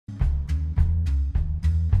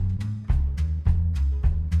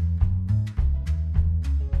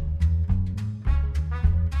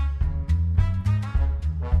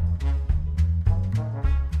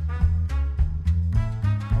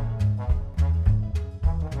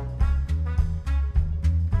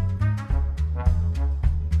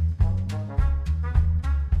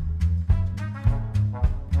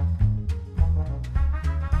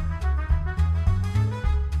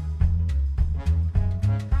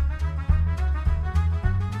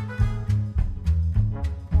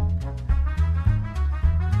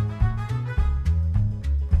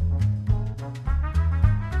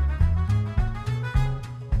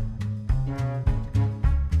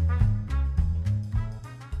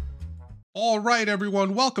All right,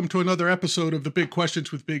 everyone. Welcome to another episode of the Big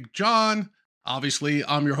Questions with Big John. Obviously,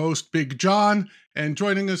 I'm your host, Big John, and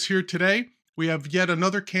joining us here today, we have yet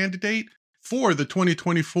another candidate for the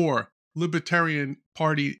 2024 Libertarian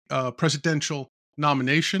Party presidential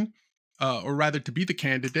nomination, or rather to be the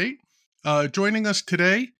candidate. Joining us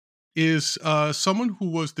today is someone who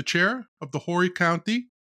was the chair of the Horry County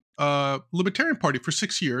Libertarian Party for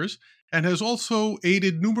 6 years and has also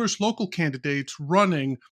aided numerous local candidates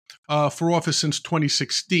running for office since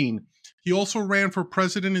 2016. He also ran for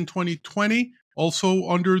president in 2020, also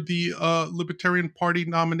under the Libertarian Party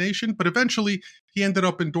nomination, but eventually he ended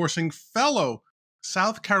up endorsing fellow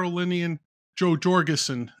South Carolinian Joe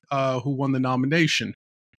Jorgensen, who won the nomination.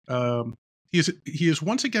 He is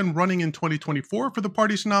once again running in 2024 for the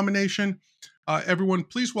party's nomination. Everyone,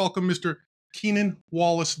 please welcome Mr. Keenan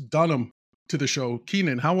Wallace Dunham to the show.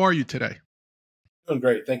 Keenan, how are you today? Doing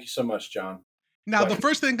great. Thank you so much, John. Now, the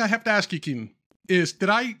first thing I have to ask you, Keenan, is did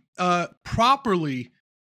I properly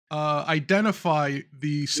identify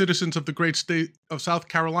the citizens of the great state of South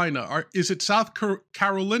Carolina? Is it South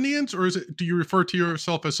Carolinians, or do you refer to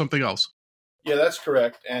yourself as something else? Yeah, that's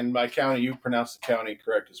correct. And my county, you pronounced the county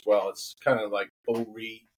correct as well. It's kind of like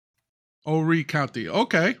Horry. Horry County.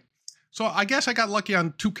 Okay. So I guess I got lucky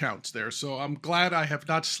on 2 counts there. So I'm glad I have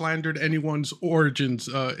not slandered anyone's origins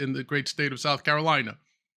in the great state of South Carolina.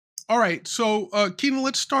 All right, so Keenan,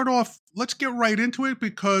 let's start off. Let's get right into it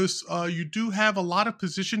because you do have a lot of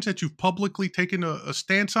positions that you've publicly taken a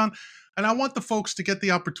stance on. And I want the folks to get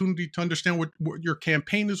the opportunity to understand what your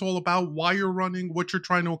campaign is all about, why you're running, what you're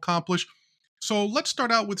trying to accomplish. So let's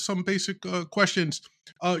start out with some basic questions.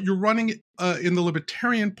 You're running in the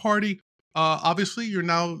Libertarian Party. Obviously, you're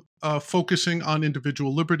now focusing on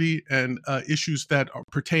individual liberty and issues that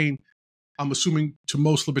pertain, I'm assuming, to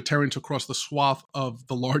most libertarians across the swath of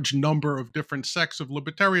the large number of different sects of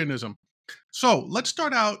libertarianism. So let's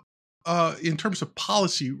start out in terms of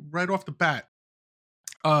policy right off the bat.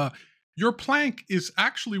 Your plank is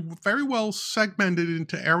actually very well segmented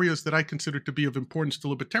into areas that I consider to be of importance to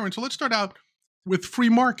libertarians. So let's start out with free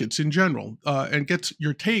markets in general and get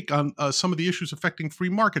your take on some of the issues affecting free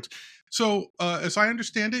markets. So as I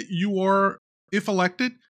understand it, you are, if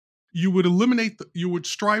elected, you would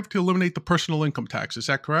strive to eliminate the personal income tax. Is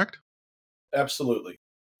that correct? Absolutely.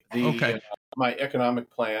 Okay. My economic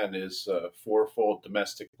plan is a 4-fold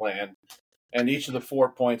domestic plan, and each of the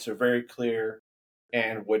 4 points are very clear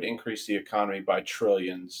and would increase the economy by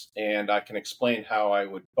trillions. And I can explain how I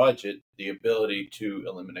would budget the ability to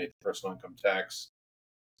eliminate the personal income tax.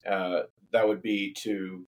 That would be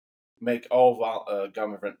to make all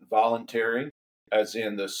government voluntary, as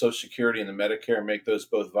in the Social Security and the Medicare, make those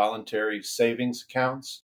both voluntary savings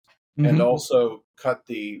accounts, and also cut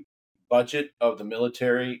the budget of the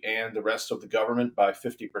military and the rest of the government by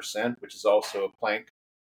 50%, which is also a plank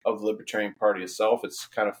of the Libertarian Party itself. It's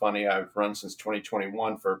kind of funny. I've run since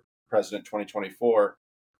 2021 for President 2024,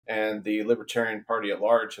 and the Libertarian Party at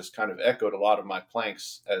large has kind of echoed a lot of my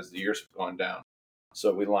planks as the years have gone down.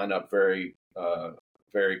 So we line up very,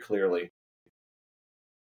 very clearly.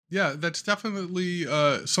 Yeah, that's definitely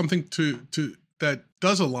something to that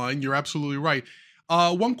does align. You're absolutely right.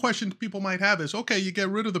 One question people might have is, okay, you get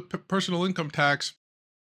rid of the personal income tax.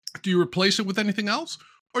 Do you replace it with anything else?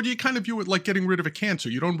 Or do you kind of view it like getting rid of a cancer?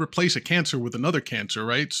 You don't replace a cancer with another cancer,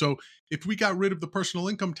 right? So if we got rid of the personal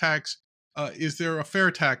income tax, is there a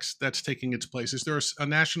fair tax that's taking its place? Is there a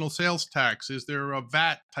national sales tax? Is there a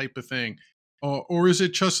VAT type of thing? Or is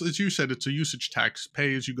it just, as you said, it's a usage tax,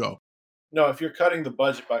 pay as you go? No, if you're cutting the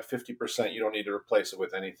budget by 50%, you don't need to replace it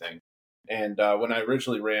with anything. And when I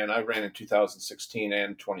originally ran, I ran in 2016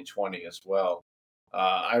 and 2020 as well.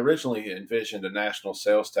 I originally envisioned a national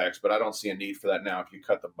sales tax, but I don't see a need for that now if you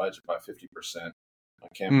cut the budget by 50%. My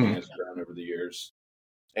campaign has grown over the years.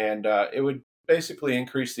 And it would basically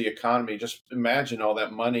increase the economy. Just imagine all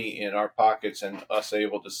that money in our pockets and us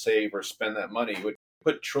able to save or spend that money. It would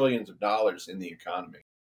put trillions of dollars in the economy.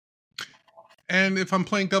 And if I'm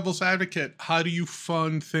playing devil's advocate, how do you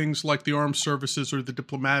fund things like the armed services or the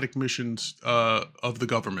diplomatic missions of the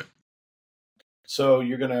government? So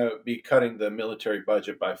you're going to be cutting the military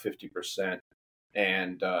budget by 50%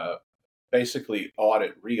 and basically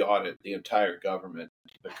re-audit the entire government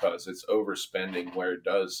because it's overspending where it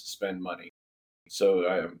does spend money. So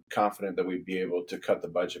I'm confident that we'd be able to cut the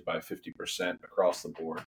budget by 50% across the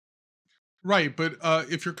board. Right, but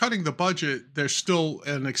if you're cutting the budget, there's still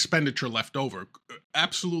an expenditure left over.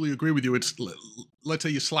 Absolutely agree with you. It's, let's say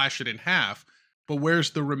you slash it in half, but where's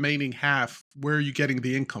the remaining half? Where are you getting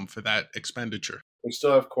the income for that expenditure? We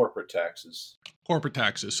still have corporate taxes. Corporate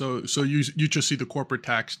taxes. So you just see the corporate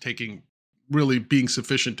tax taking really being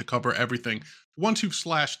sufficient to cover everything once you've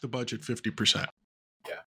slashed the budget 50%.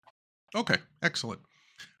 Yeah. Okay, excellent.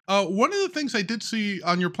 One of the things I did see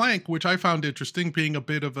on your plank, which I found interesting, being a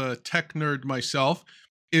bit of a tech nerd myself,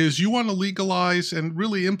 is you want to legalize and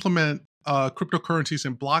really implement cryptocurrencies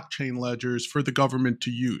and blockchain ledgers for the government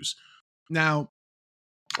to use. Now,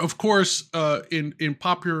 of course, in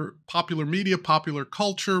popular media, popular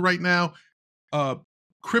culture right now,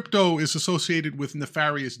 crypto is associated with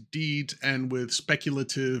nefarious deeds and with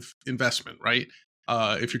speculative investment, right?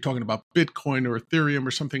 If you're talking about Bitcoin or Ethereum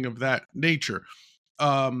or something of that nature.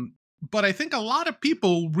 But I think a lot of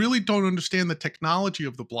people really don't understand the technology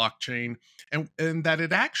of the blockchain and that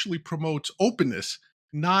it actually promotes openness,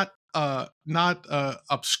 not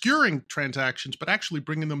obscuring transactions, but actually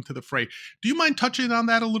bringing them to the fray. Do you mind touching on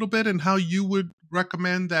that a little bit and how you would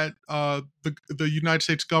recommend that the United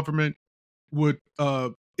States government would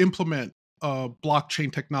implement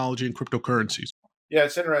blockchain technology and cryptocurrencies? Yeah,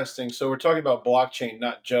 it's interesting. So we're talking about blockchain,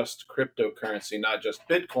 not just cryptocurrency, not just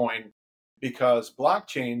Bitcoin, because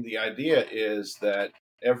blockchain, the idea is that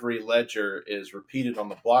every ledger is repeated on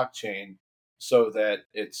the blockchain so that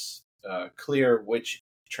it's clear which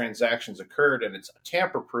transactions occurred, and it's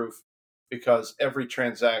tamper-proof because every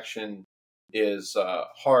transaction is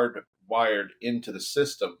hardwired into the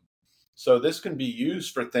system. So this can be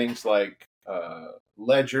used for things like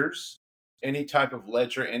ledgers, any type of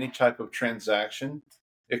ledger, any type of transaction.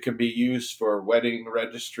 It can be used for wedding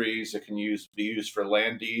registries. It can be used for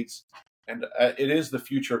land deeds. And it is the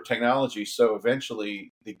future of technology. So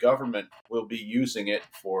eventually the government will be using it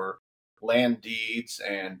for land deeds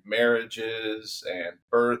and marriages and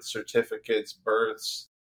birth certificates, births.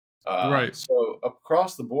 Right. So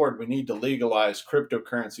across the board, we need to legalize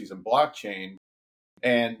cryptocurrencies and blockchain.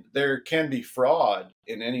 And there can be fraud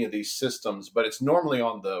in any of these systems, but it's normally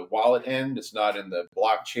on the wallet end. It's not in the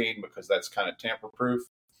blockchain because that's kind of tamper-proof.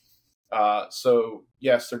 So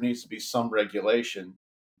yes, there needs to be some regulation.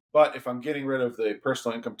 But if I'm getting rid of the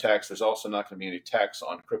personal income tax, there's also not going to be any tax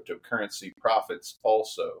on cryptocurrency profits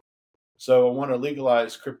also. So I want to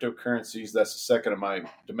legalize cryptocurrencies. That's the second of my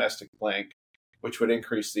domestic plank, which would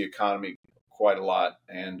increase the economy quite a lot,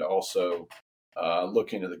 and also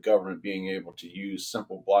look into the government being able to use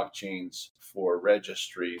simple blockchains for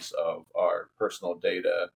registries of our personal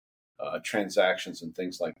data, transactions, and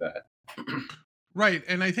things like that. Right.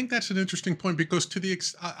 And I think that's an interesting point because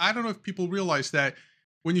I don't know if people realize that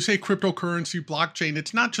when you say cryptocurrency, blockchain,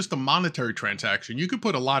 it's not just a monetary transaction. You could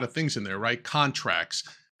put a lot of things in there, right? Contracts,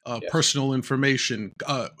 Yes. personal information,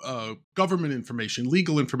 government information,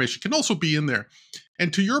 legal information can also be in there.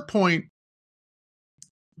 And to your point,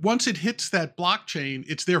 once it hits that blockchain,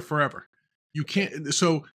 it's there forever. You can't.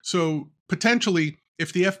 So potentially,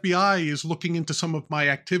 if the FBI is looking into some of my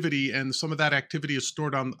activity and some of that activity is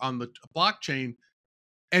stored on the blockchain,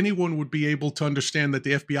 anyone would be able to understand that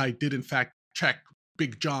the FBI did in fact check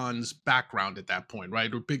Big John's background at that point,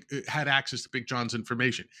 right? Or had access to Big John's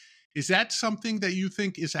information. Is that something that you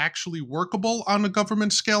think is actually workable on a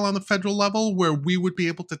government scale on the federal level, where we would be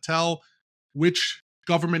able to tell which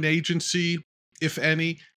government agency, if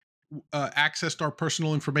any, accessed our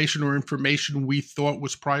personal information or information we thought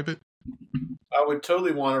was private? I would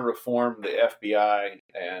totally want to reform the FBI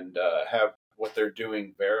and have what they're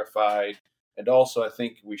doing verified. And also, I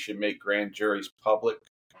think we should make grand juries public.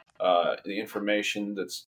 The information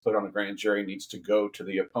that's put on a grand jury needs to go to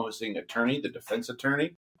the opposing attorney, the defense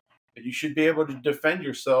attorney. And you should be able to defend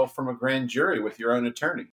yourself from a grand jury with your own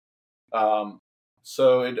attorney.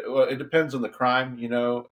 So it depends on the crime,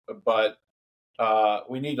 but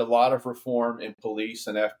we need a lot of reform in police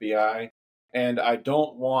and FBI. And I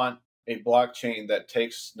don't want a blockchain that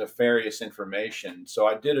takes nefarious information. So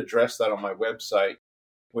I did address that on my website,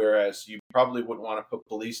 whereas you probably wouldn't want to put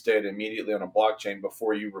police data immediately on a blockchain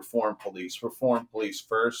before you reform police. Reform police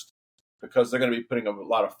first, because they're going to be putting a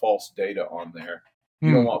lot of false data on there.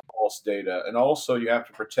 You don't want false data. And also you have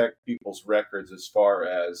to protect people's records as far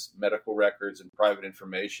as medical records and private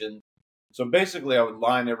information. So basically I would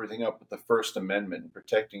line everything up with the First Amendment,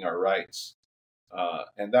 protecting our rights.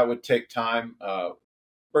 And that would take time.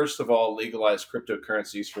 First of all, legalize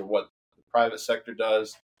cryptocurrencies for what the private sector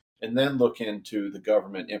does, and then look into the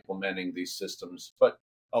government implementing these systems, but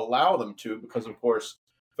allow them to, because of course,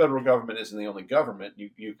 federal government isn't the only government.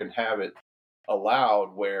 You can have it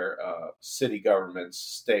allowed where city governments,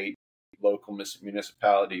 state, local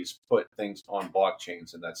municipalities put things on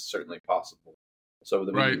blockchains, and that's certainly possible. So we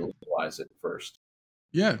need to legalize it first.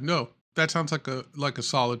 Yeah, no, that sounds like a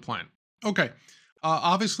solid plan. Okay.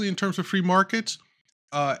 Obviously, in terms of free markets,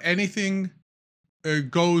 anything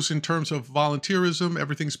goes in terms of volunteerism.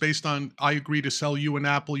 Everything's based on, I agree to sell you an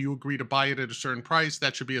apple, you agree to buy it at a certain price.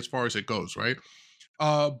 That should be as far as it goes, right?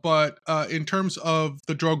 But in terms of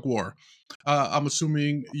the drug war, I'm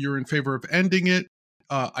assuming you're in favor of ending it.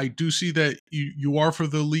 I do see that you are for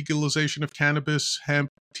the legalization of cannabis, hemp,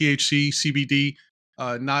 THC, CBD,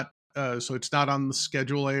 not so it's not on the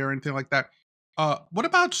Schedule A or anything like that. What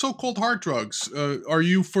about so-called hard drugs? Are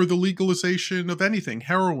you for the legalization of anything?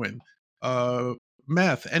 Heroin,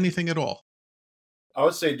 meth, anything at all? I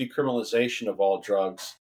would say decriminalization of all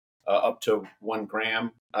drugs up to 1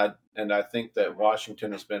 gram. And I think that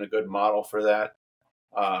Washington has been a good model for that.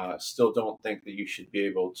 Still don't think that you should be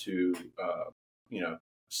able to,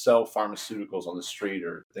 sell pharmaceuticals on the street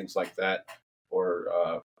or things like that,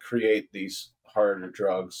 or create these harder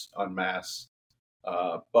drugs en masse.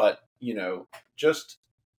 But, just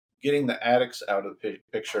getting the addicts out of the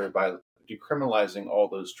picture by decriminalizing all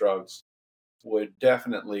those drugs would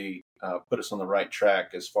definitely put us on the right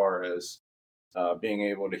track as far as being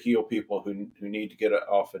able to heal people who need to get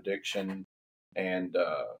off addiction, and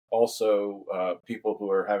also people who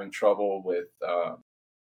are having trouble with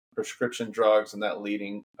prescription drugs, and that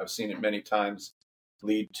I've seen it many times,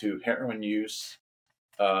 lead to heroin use.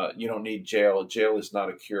 You don't need jail. Jail is not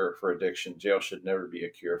a cure for addiction. Jail should never be a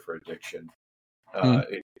cure for addiction.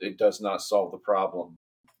 Mm. It does not solve the problem.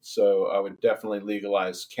 So I would definitely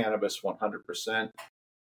legalize cannabis 100%,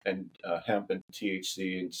 and hemp and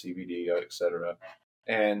THC and CBD, et cetera.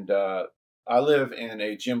 And I live in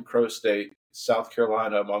a Jim Crow state. South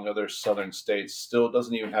Carolina, among other southern states, still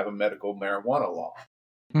doesn't even have a medical marijuana law.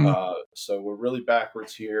 Mm. So we're really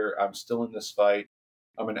backwards here. I'm still in this fight.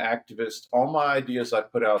 I'm an activist. All my ideas I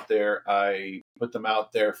put out there, I put them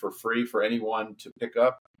out there for free for anyone to pick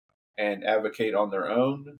up and advocate on their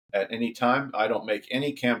own at any time. I don't make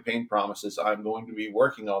any campaign promises. I'm going to be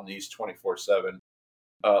working on these 24/7.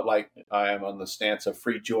 Like I am on the stance of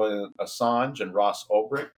free Julian Assange and Ross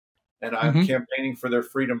Ulbricht, and I'm Hmm. campaigning for their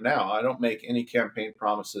freedom now. I don't make any campaign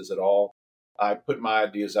promises at all. I put my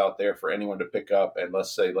ideas out there for anyone to pick up, and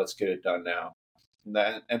let's get it done now. And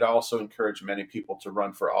I also encourage many people to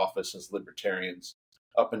run for office as libertarians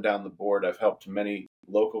up and down the board. I've helped many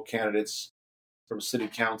local candidates from city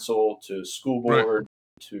council to school Right. board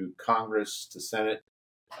to Congress to Senate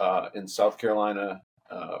in South Carolina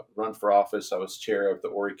run for office. I was chair of the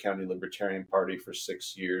Horry County Libertarian Party for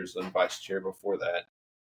 6 years and vice chair before that.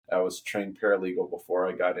 I was a trained paralegal before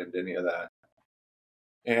I got into any of that.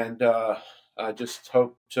 And I just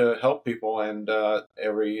hope to help people, and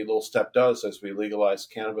every little step does as we legalize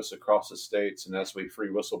cannabis across the states and as we free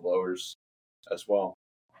whistleblowers as well.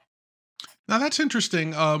 Now that's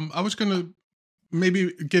interesting. I was going to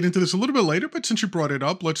maybe get into this a little bit later, but since you brought it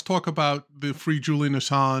up, let's talk about the free Julian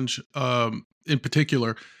Assange in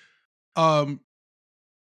particular, um,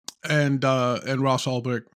 and Ross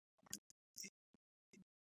Ulbricht.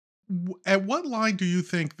 At what line do you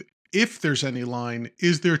think, if there's any line,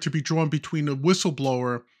 is there to be drawn between a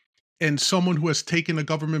whistleblower and someone who has taken a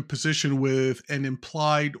government position with an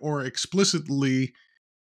implied or explicitly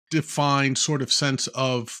defined sort of sense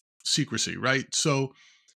of secrecy, right? So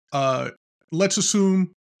uh, let's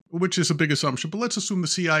assume, which is a big assumption, but let's assume the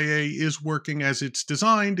CIA is working as it's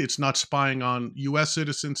designed. It's not spying on U.S.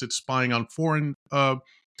 citizens, it's spying on foreign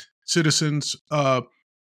citizens.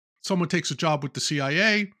 Someone takes a job with the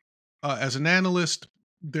CIA as an analyst.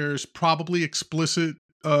 There's probably explicit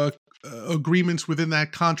agreements within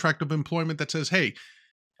that contract of employment that says, hey,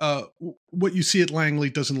 what you see at Langley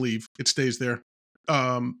doesn't leave, it stays there.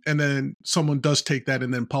 And then someone does take that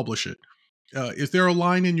and then publish it. Is there a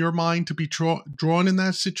line in your mind to be drawn in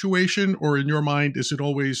that situation, or in your mind, is it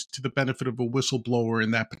always to the benefit of a whistleblower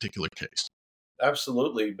in that particular case?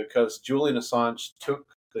 Absolutely, because Julian Assange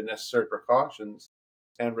took the necessary precautions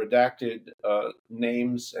and redacted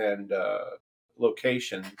names and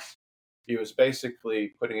locations. He was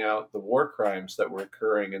basically putting out the war crimes that were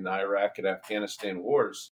occurring in the Iraq and Afghanistan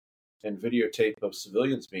wars and videotape of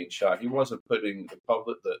civilians being shot. He wasn't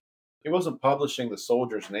he wasn't publishing the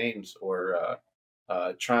soldiers' names or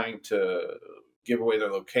trying to give away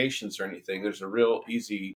their locations or anything. There's a real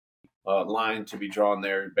easy line to be drawn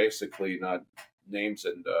there. Basically, not names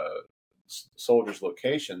and soldiers'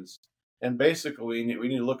 locations. And basically, we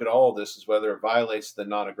need to look at all of this as whether it violates the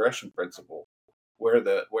non-aggression principle,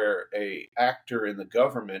 where a actor in the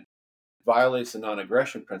government violates the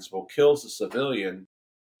non-aggression principle, kills a civilian.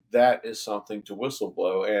 That is something to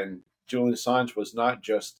whistleblow. And Julian Assange was not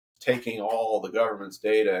just taking all the government's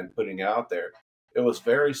data and putting it out there. It was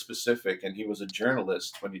very specific, and he was a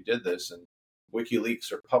journalist when he did this. And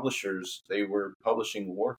WikiLeaks or publishers, they were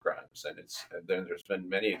publishing war crimes, and then there's been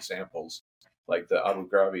many examples like the Abu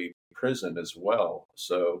Ghraib prison as well.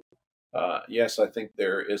 So, yes, I think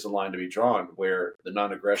there is a line to be drawn where the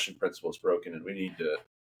non-aggression principle is broken, and we need to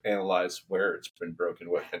analyze where it's been broken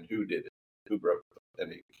with and who did it, who broke the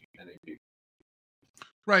NAP.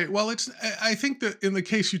 Right. Well, I think that in the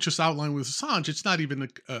case you just outlined with Assange, it's not even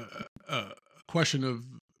a question of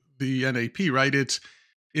the NAP, right? It's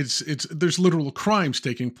there's literal crimes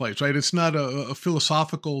taking place, right? It's not a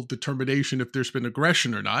philosophical determination if there's been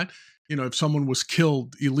aggression or not. If someone was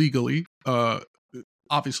killed illegally,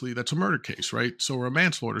 obviously that's a murder case, right? So, or a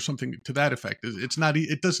manslaughter, something to that effect. It's not.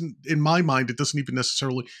 It doesn't, in my mind, it doesn't even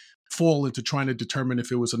necessarily fall into trying to determine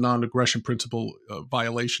if it was a non-aggression principle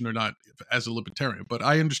violation or not as a libertarian. But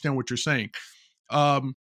I understand what you're saying.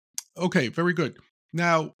 Okay, very good.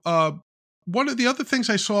 Now, one of the other things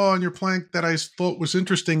I saw on your plan that I thought was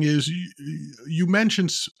interesting is you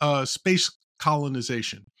mentioned space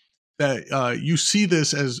colonization, that you see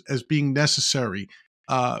this as being necessary.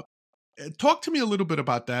 Talk to me a little bit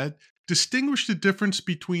about that. Distinguish the difference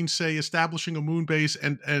between, say, establishing a moon base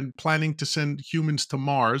and planning to send humans to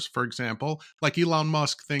Mars, for example. Like Elon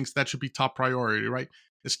Musk thinks that should be top priority, right?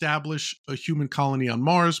 Establish a human colony on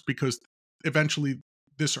Mars because eventually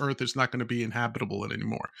this Earth is not going to be inhabitable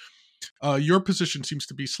anymore. Your position seems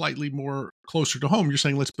to be slightly more closer to home. You're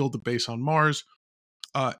saying let's build a base on Mars.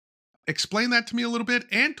 Explain that to me a little bit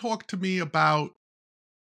and talk to me about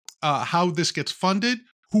how this gets funded,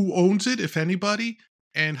 who owns it, if anybody,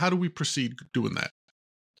 and how do we proceed doing that?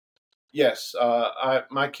 Yes,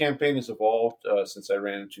 my campaign has evolved since I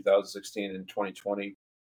ran in 2016 and 2020.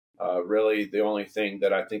 Really, the only thing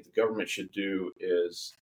that I think the government should do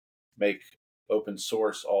is make open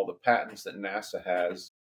source all the patents that NASA has.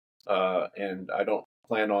 And I don't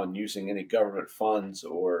plan on using any government funds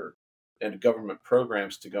or any government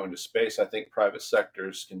programs to go into space. I think private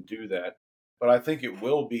sectors can do that. But I think it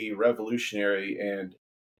will be revolutionary and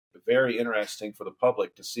very interesting for the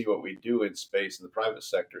public to see what we do in space in the private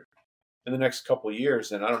sector in the next couple of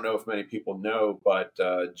years. And I don't know if many people know, but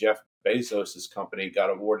Jeff Bezos' company got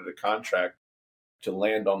awarded a contract to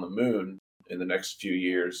land on the moon in the next few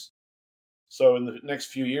years. So in the next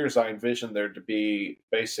few years, I envision there to be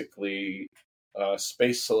basically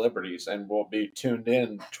space celebrities, and we'll be tuned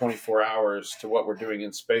in 24 hours to what we're doing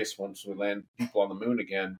in space once we land people on the moon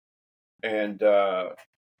again. And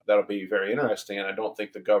that'll be very interesting. And I don't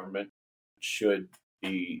think the government should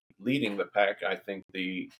be leading the pack. I think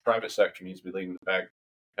the private sector needs to be leading the pack.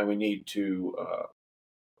 And we need to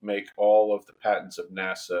make all of the patents of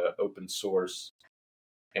NASA open source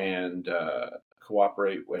and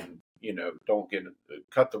cooperate when, don't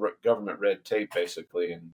cut the government red tape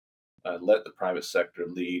basically, and let the private sector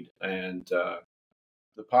lead. And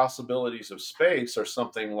the possibilities of space are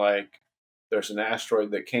something like there's an asteroid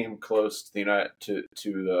that came close to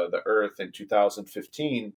the Earth in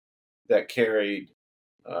 2015 that carried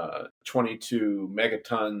 22 million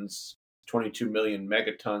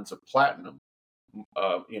megatons of platinum.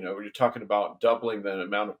 We're talking about doubling the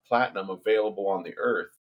amount of platinum available on the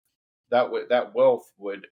Earth. That wealth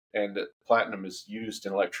would, and platinum is used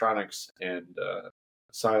in electronics and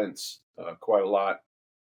science quite a lot.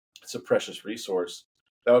 It's a precious resource.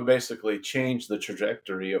 That would basically change the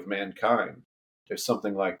trajectory of mankind if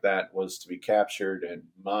something like that was to be captured and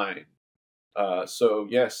mined. So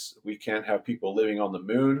yes, we can have people living on the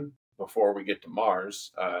moon before we get to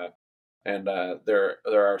Mars. And there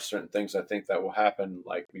are certain things I think that will happen,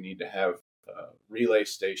 like we need to have relay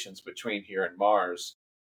stations between here and Mars.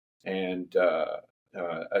 And I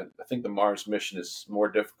think the Mars mission is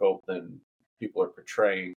more difficult than people are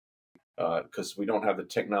portraying because we don't have the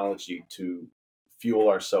technology to fuel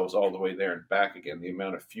ourselves all the way there and back again. The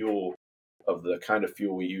amount of fuel of the kind of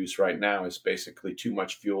fuel we use right now is basically too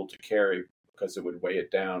much fuel to carry because it would weigh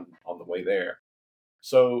it down on the way there.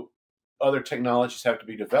 So other technologies have to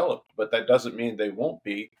be developed, but that doesn't mean they won't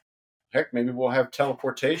be. Heck, maybe we'll have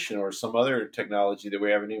teleportation or some other technology that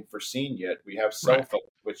we haven't even foreseen yet. We have cell phones,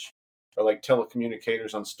 which are like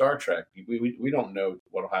telecommunicators on Star Trek. We don't know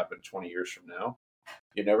what will happen 20 years from now.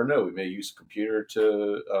 You never know. We may use a computer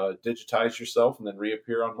to digitize yourself and then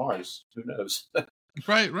reappear on Mars. Who knows?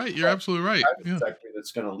 Right. You're absolutely right. Yeah. Sector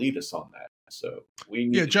that's going to lead us on that. So we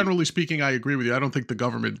need. Yeah, generally speaking, I agree with you. I don't think the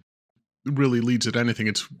government really leads at anything.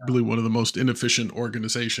 It's really one of the most inefficient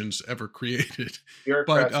organizations ever created.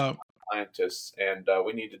 Bureaucrats, scientists, and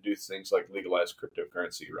we need to do things like legalize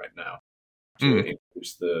cryptocurrency right now to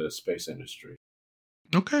increase the space industry.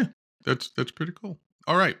 Okay, that's pretty cool.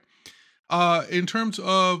 All right. In terms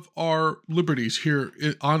of our liberties here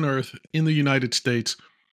on Earth in the United States,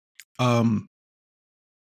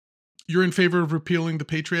 you're in favor of repealing the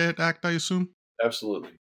Patriot Act, I assume?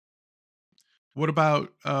 Absolutely. What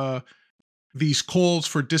about these calls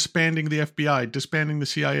for disbanding the FBI, disbanding the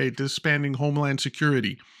CIA, disbanding Homeland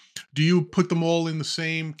Security? Do you put them all in the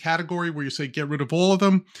same category where you say get rid of all of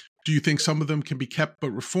them? Do you think some of them can be kept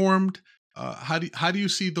but reformed? How do you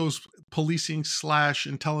see those policing /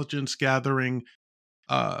 intelligence gathering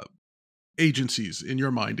agencies in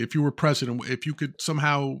your mind? If you were president, if you could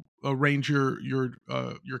somehow arrange your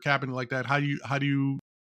cabinet like that, how do you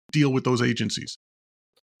deal with those agencies?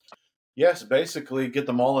 Yes, basically get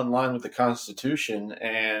them all in line with the Constitution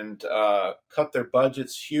and cut their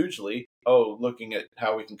budgets hugely. Oh, looking at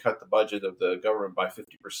how we can cut the budget of the government by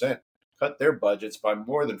 50%, cut their budgets by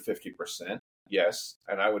more than 50%. Yes,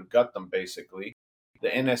 and I would gut them basically. The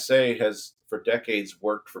NSA has for decades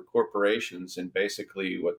worked for corporations in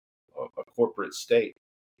basically what a corporate state,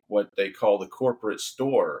 what they call the corporate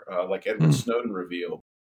store, like Edward Snowden revealed,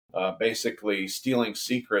 basically stealing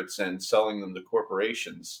secrets and selling them to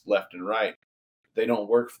corporations left and right. They don't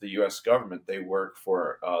work for the U.S. government. They work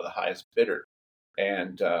for the highest bidder.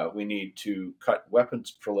 And we need to cut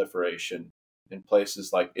weapons proliferation in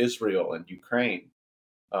places like Israel and Ukraine,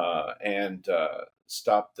 and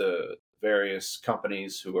stop the various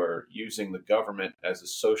companies who are using the government as a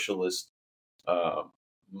socialist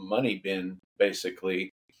money bin,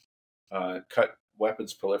 basically. Cut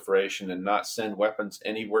weapons proliferation and not send weapons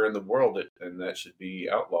anywhere in the world, and that should be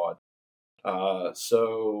outlawed.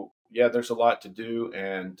 So yeah, there's a lot to do,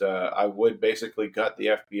 and I would basically gut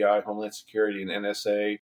the FBI, Homeland Security, and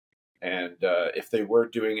NSA. And if they were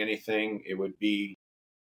doing anything, it would be,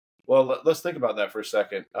 well, let's think about that for a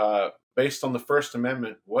second. Based on the First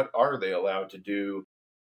Amendment, what are they allowed to do?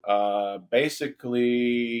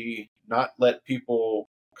 Basically, not let people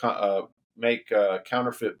make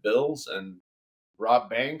counterfeit bills and rob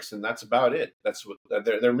banks, and that's about it. That's what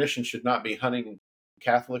their mission should not be: hunting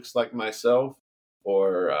Catholics like myself,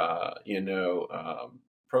 or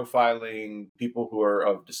profiling people who are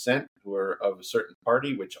of dissent, who are of a certain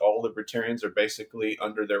party, which all libertarians are basically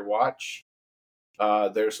under their watch.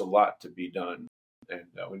 There's a lot to be done, and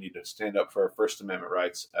we need to stand up for our First Amendment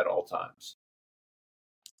rights at all times.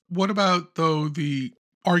 What about though the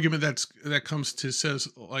argument that comes to says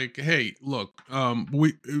like, hey, look,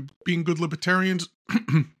 we being good libertarians,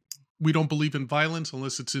 we don't believe in violence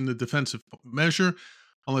unless it's in the defensive measure,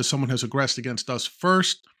 unless someone has aggressed against us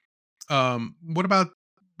first. What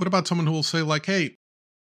about someone who will say like, hey,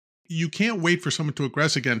 you can't wait for someone to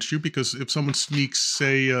aggress against you, because if someone sneaks,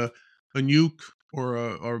 say, a nuke or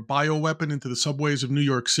a bioweapon into the subways of New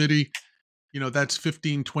York City, that's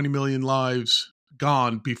 15, 20 million lives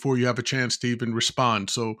gone before you have a chance to even respond.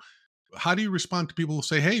 So how do you respond to people who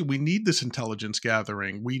say, hey, we need this intelligence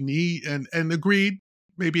gathering, we need, and agreed,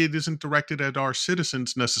 maybe it isn't directed at our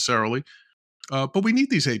citizens necessarily, but we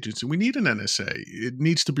need these agencies, we need an NSA, it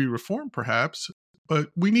needs to be reformed perhaps, but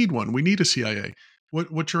we need one, we need a CIA.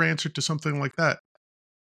 What's your answer to something like that?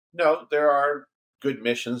 No, there are good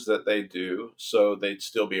missions that they do, so they'd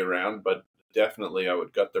still be around, but definitely I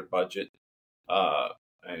would gut their budget,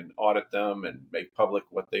 and audit them and make public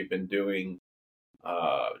what they've been doing,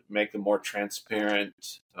 make them more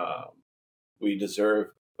transparent. We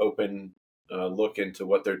deserve open look into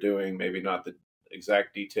what they're doing, maybe not the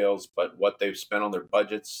exact details, but what they've spent on their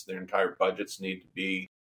budgets. Their entire budgets need to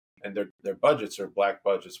be, and their budgets are black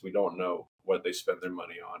budgets. We don't know what they spend their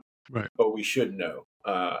money on, Right. but we should know.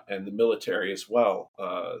 And the military as well.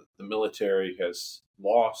 The military has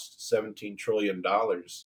lost $17 trillion in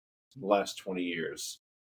the last 20 years.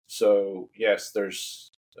 So yes,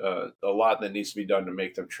 there's a lot that needs to be done to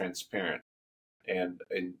make them transparent. And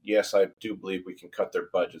yes, I do believe we can cut their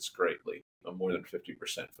budgets greatly, more than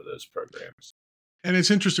 50% for those programs. And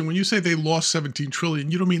it's interesting when you say they lost 17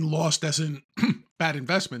 trillion, you don't mean lost as in bad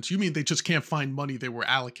investments. You mean they just can't find money they were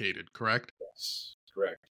allocated, correct? Yes,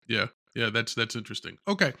 correct. Yeah. That's interesting.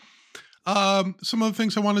 Okay. Some of the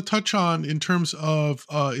things I want to touch on in terms of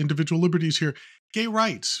individual liberties here: gay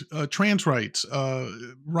rights, trans rights,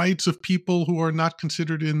 rights of people who are not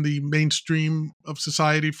considered in the mainstream of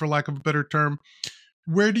society, for lack of a better term.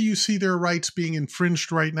 Where do you see their rights being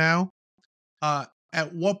infringed right now?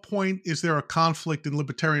 At what point is there a conflict in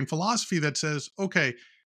libertarian philosophy that says, okay,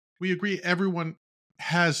 we agree everyone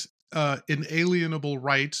has inalienable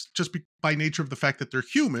rights just by nature of the fact that they're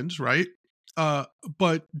humans, right?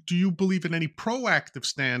 But do you believe in any proactive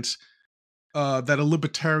stance that a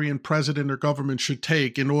libertarian president or government should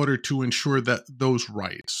take in order to ensure that those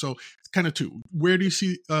rights? So it's kind of two. Where do you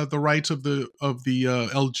see the rights of the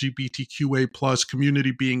LGBTQA plus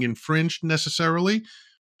community being infringed necessarily?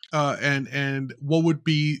 And what would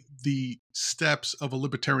be the steps of a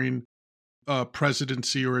libertarian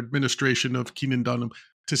presidency or administration of Keenan Dunham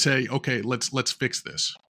to say, okay, let's fix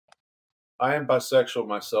this? I am bisexual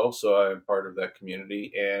myself, so I am part of that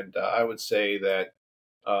community, and I would say that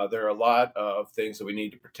there are a lot of things that we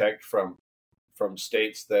need to protect from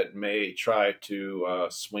states that may try to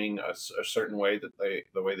swing a certain way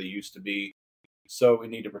the way they used to be. So we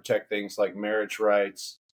need to protect things like marriage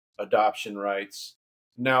rights, adoption rights.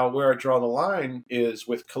 Now, where I draw the line is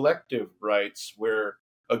with collective rights, where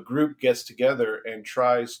a group gets together and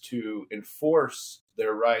tries to enforce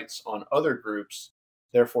their rights on other groups,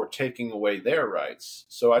 therefore taking away their rights.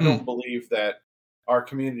 So I Hmm. don't believe that our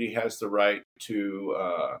community has the right to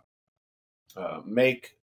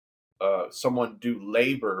make someone do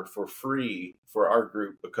labor for free for our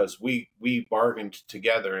group because we bargained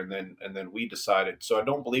together and then we decided. So I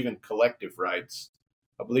don't believe in collective rights.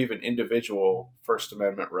 I believe in individual First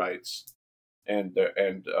Amendment rights, and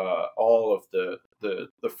all of the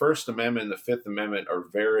First Amendment and the Fifth Amendment are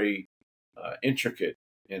very intricate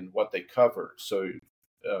in what they cover. So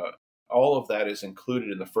uh, all of that is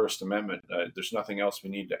included in the First Amendment. There's nothing else we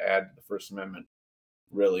need to add to the First Amendment.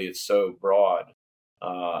 Really, it's so broad.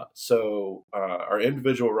 Our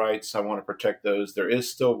individual rights, I want to protect those. There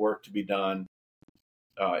is still work to be done.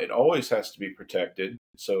 It always has to be protected,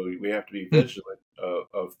 so we have to be Hmm. vigilant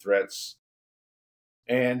of threats.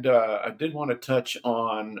 And I did want to touch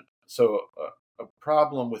on a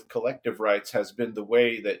problem with collective rights has been the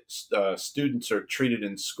way that students are treated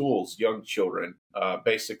in schools, young children.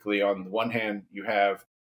 Basically, on the one hand, you have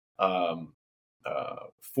um,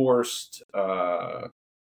 forced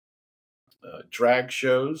drag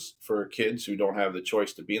shows for kids who don't have the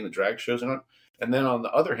choice to be in the drag shows or not. And then on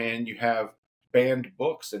the other hand, you have banned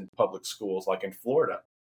books in public schools, like in Florida.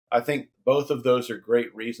 I think both of those are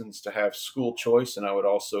great reasons to have school choice, and I would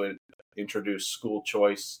also introduce school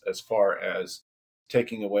choice as far as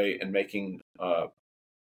taking away and making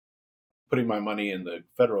putting my money in the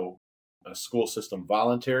federal school system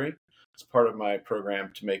voluntary. It's part of my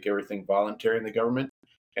program to make everything voluntary in the government.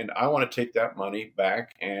 And I want to take that money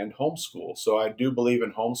back and homeschool. So I do believe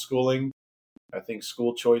in homeschooling. I think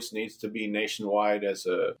school choice needs to be nationwide as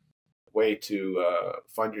a way to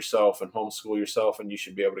fund yourself and homeschool yourself, and you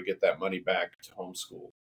should be able to get that money back to homeschool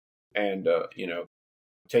and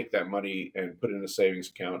take that money and put it in a savings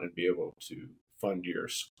account and be able to fund your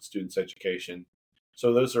student's education.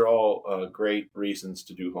 So those are all great reasons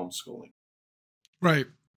to do homeschooling. Right.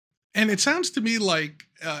 And it sounds to me like,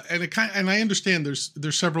 and I understand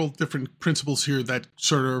there's several different principles here that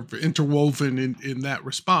sort of interwoven in that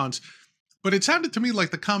response, but it sounded to me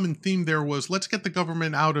like the common theme there was let's get the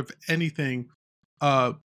government out of anything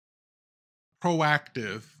uh,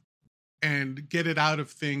 proactive and get it out of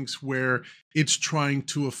things where it's trying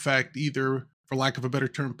to affect either, for lack of a better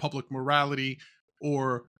term, public morality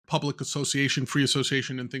or public association, free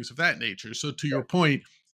association, and things of that nature. So, to your point,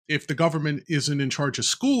 if the government isn't in charge of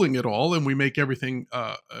schooling at all, and we make everything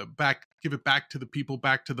give it back to the people,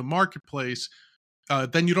 back to the marketplace,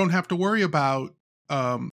 then you don't have to worry about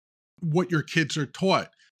what your kids are taught,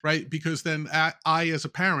 right? Because then I as a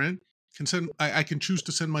parent, I can choose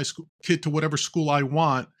to send my kid to whatever school I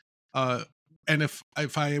want. Uh, and if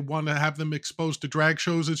I want to have them exposed to drag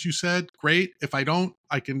shows, as you said, great. If I don't,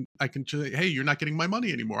 I can say, hey, you're not getting my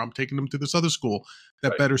money anymore. I'm taking them to this other school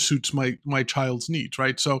that Right. better suits my child's needs,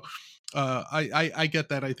 right? So I get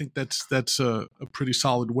that. I think that's a pretty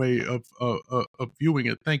solid way of viewing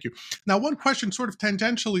it. Thank you. Now, one question, sort of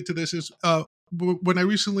tangentially to this, is when I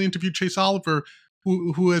recently interviewed Chase Oliver,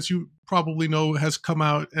 who, as you probably know, has come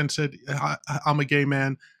out and said, I'm a gay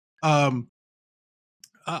man.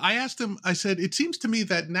 I asked him, I said, it seems to me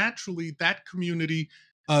that naturally that community,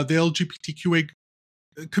 the LGBTQA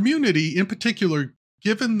community in particular,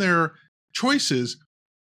 given their choices,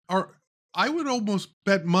 are, I would almost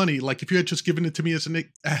bet money, like if you had just given it to me as an,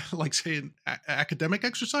 like say, an academic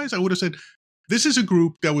exercise, I would have said, this is a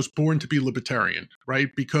group that was born to be libertarian, right?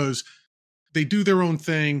 Because they do their own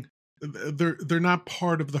thing. They're not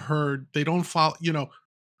part of the herd. They don't follow,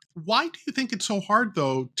 why do you think it's so hard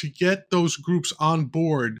though to get those groups on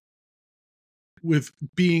board with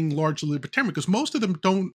being largely libertarian? Because most of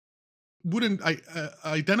them wouldn't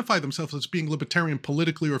identify themselves as being libertarian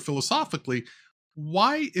politically or philosophically.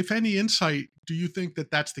 Why, if any insight, do you think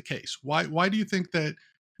that that's the case? Why do you think that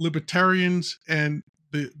libertarians and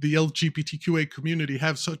the LGBTQA community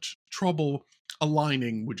have such trouble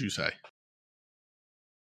aligning, would you say?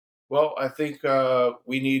 Well, I think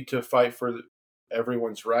we need to fight for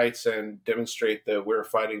everyone's rights and demonstrate that we're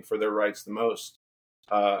fighting for their rights the most.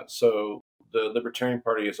 So the Libertarian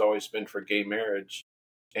Party has always been for gay marriage,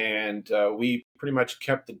 and we pretty much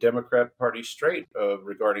kept the Democrat Party straight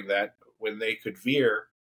regarding that when they could veer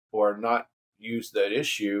or not use that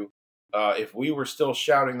issue, if we were still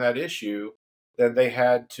shouting that issue, then they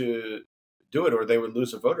had to do it or they would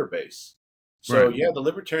lose a voter base. So, Right. yeah, the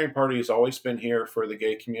Libertarian Party has always been here for the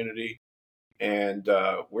gay community, and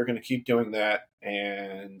we're going to keep doing that.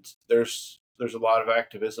 And there's a lot of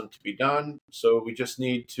activism to be done. So we just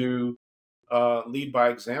need to lead by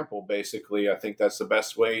example, basically. I think that's the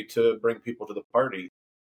best way to bring people to the party.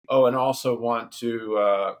 Oh, and also want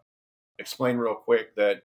to explain real quick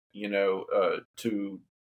that, to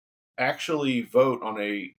actually vote on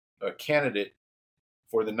a candidate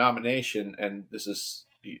for the nomination, and this is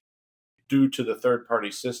due to the third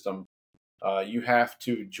party system, you have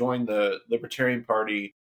to join the Libertarian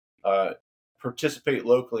Party, participate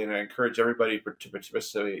locally, and I encourage everybody to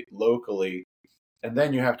participate locally. And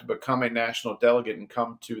then you have to become a national delegate and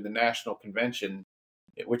come to the national convention,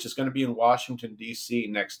 which is going to be in Washington, D.C.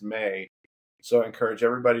 next May. So I encourage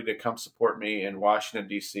everybody to come support me in Washington,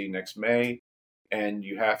 D.C. next May. And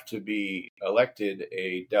you have to be elected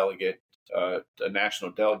a delegate, a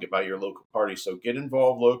national delegate by your local party. So get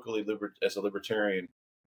involved locally as a libertarian.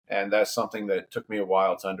 And that's something that took me a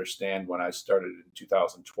while to understand when I started in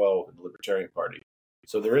 2012 in the Libertarian Party.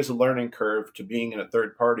 So there is a learning curve to being in a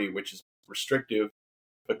third party, which is restrictive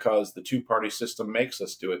because the two-party system makes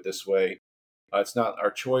us do it this way. It's not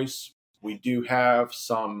our choice. We do have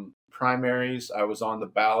some primaries. I was on the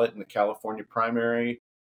ballot in the California primary,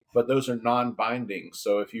 but those are non-binding.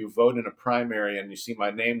 So if you vote in a primary and you see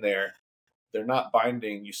my name there, they're not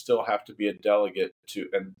binding. You still have to be a delegate to,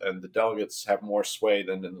 and the delegates have more sway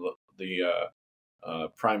than in the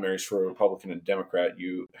primaries for Republican and Democrat.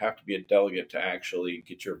 You have to be a delegate to actually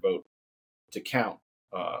get your vote to count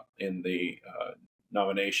in the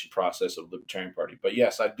nomination process of the Libertarian Party. But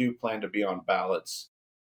yes, I do plan to be on ballots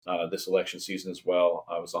this election season as well.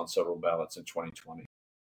 I was on several ballots in 2020.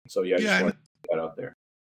 So yeah, I just want to put that out there.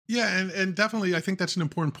 Yeah, and definitely, I think that's an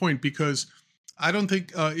important point because I don't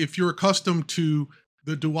think if you're accustomed to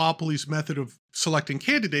the duopoly's method of selecting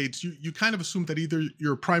candidates, you kind of assume that either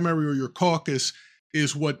your primary or your caucus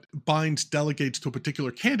is what binds delegates to a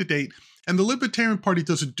particular candidate. And the Libertarian Party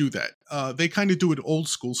doesn't do that. They kind of do it old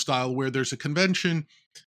school style where there's a convention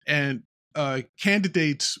and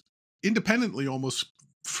candidates independently almost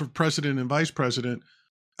for president and vice president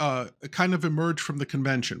kind of emerge from the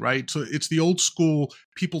convention, right? So it's the old school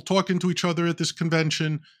people talking to each other at this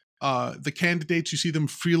convention. The candidates, you see them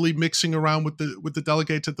freely mixing around with the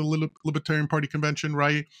delegates at the Libertarian Party convention,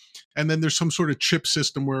 right? And then there's some sort of chip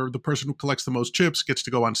system where the person who collects the most chips gets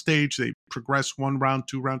to go on stage. They progress 1 round,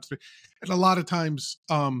 2 rounds, 3, and a lot of times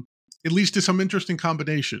it leads to some interesting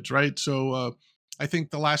combinations, right? So I think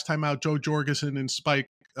the last time out, Joe Jorgensen and Spike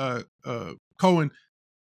Cohen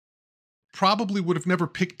probably would have never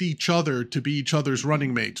picked each other to be each other's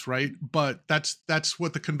running mates, right? But that's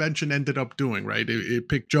what the convention ended up doing, right? It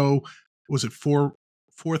picked Joe, was it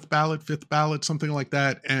fourth ballot, fifth ballot, something like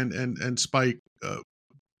that, and Spike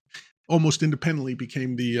almost independently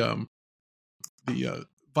became the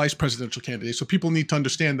vice presidential candidate. So people need to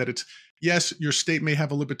understand that it's, yes, your state may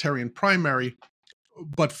have a libertarian primary,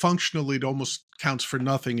 but functionally it almost counts for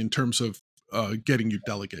nothing in terms of getting you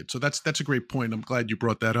delegates. So that's a great point. I'm glad you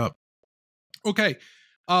brought that up. Okay,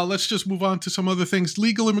 let's just move on to some other things.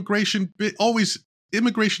 Legal immigration,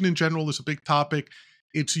 immigration in general is a big topic.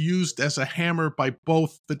 It's used as a hammer by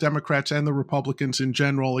both the Democrats and the Republicans in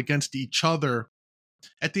general against each other.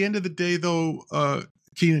 At the end of the day, though,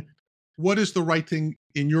 Keenan, what is the right thing,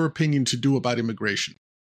 in your opinion, to do about immigration?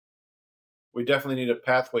 We definitely need a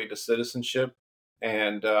pathway to citizenship.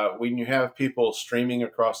 And when you have people streaming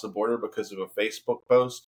across the border because of a Facebook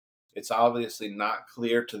post, it's obviously not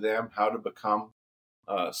clear to them how to become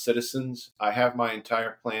citizens. I have my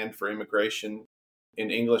entire plan for immigration in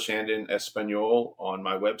English and in Espanol on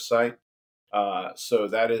my website. So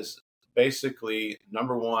that is basically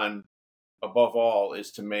number one, above all, is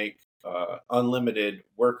to make unlimited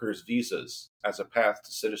workers' visas as a path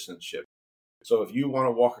to citizenship. So if you want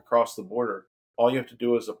to walk across the border, all you have to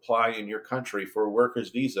do is apply in your country for a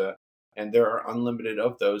workers' visa, and there are unlimited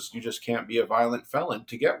of those. You just can't be a violent felon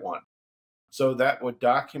to get one. So that would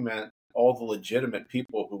document all the legitimate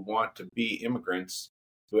people who want to be immigrants,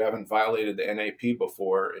 who haven't violated the NAP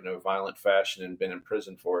before in a violent fashion and been in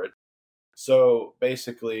prison for it. So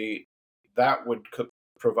basically, that would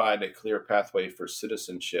provide a clear pathway for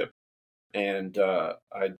citizenship. And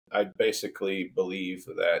I basically believe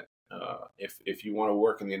that if you want to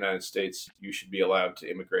work in the United States, you should be allowed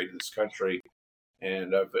to immigrate to this country.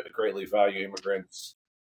 And I greatly value immigrants.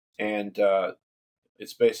 And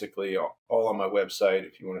it's basically all on my website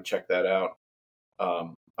if you want to check that out.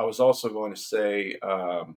 I was also going to say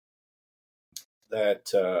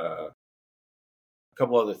that a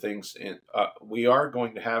couple other things. We are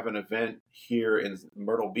going to have an event here in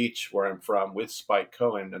Myrtle Beach, where I'm from, with Spike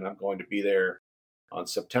Cohen, and I'm going to be there on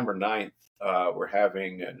September 9th. We're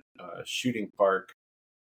having a shooting park,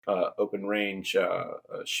 open range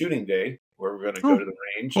shooting day, where we're going to go Oh, to the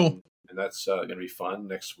range, cool. and that's going to be fun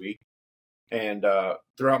next week. And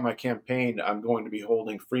throughout my campaign, I'm going to be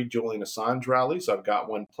holding free Julian Assange rallies. I've got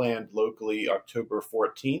one planned locally October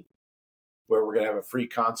 14th, where we're going to have a free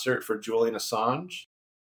concert for Julian Assange.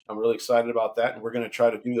 I'm really excited about that, and we're going to try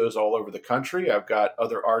to do those all over the country. I've got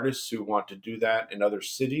other artists who want to do that in other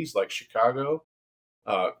cities like Chicago.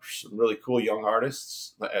 Some really cool young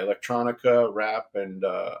artists, electronica, rap, and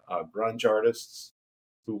grunge artists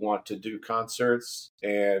who want to do concerts.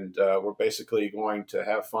 And we're basically going to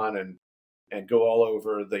have fun and go all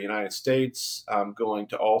over the United States. I'm going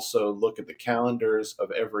to also look at the calendars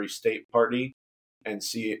of every state party and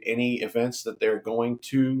see any events that they're going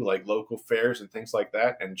to, like local fairs and things like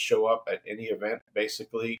that, and show up at any event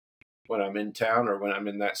basically when I'm in town or when I'm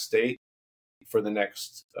in that state for the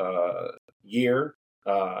next year.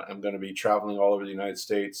 I'm going to be traveling all over the United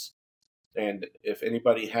States. And if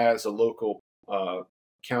anybody has a local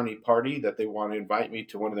county party that they want to invite me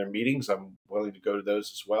to one of their meetings, I'm willing to go to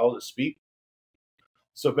those as well to speak.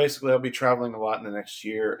 So basically, I'll be traveling a lot in the next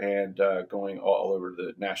year and going all over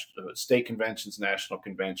the national state conventions, national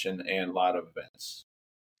convention, and a lot of events.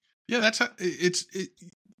 Yeah,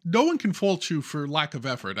 no one can fault you for lack of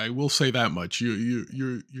effort. I will say that much.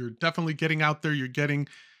 You're definitely getting out there.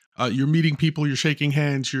 You're meeting people. You're shaking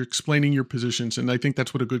hands. You're explaining your positions, and I think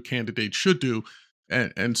that's what a good candidate should do.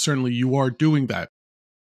 And certainly, you are doing that.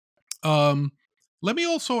 Let me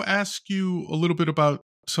also ask you a little bit about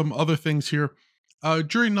some other things here.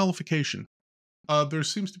 Jury nullification. There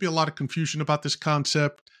seems to be a lot of confusion about this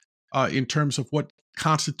concept in terms of what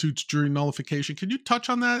constitutes jury nullification. Can you touch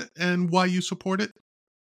on that and why you support it?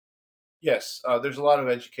 Yes, there's a lot of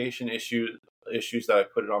education issues that I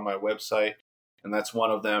put it on my website, and that's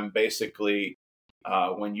one of them. Basically,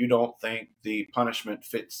 when you don't think the punishment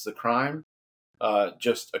fits the crime,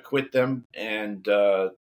 just acquit them, and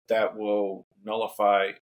that will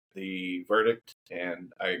nullify the verdict.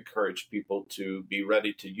 And I encourage people to be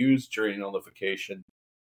ready to use jury nullification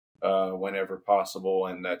whenever possible,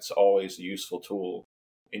 and that's always a useful tool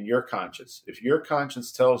in your conscience. If your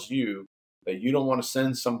conscience tells you that you don't want to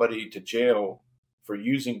send somebody to jail for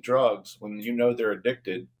using drugs when you know they're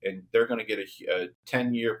addicted and they're going to get a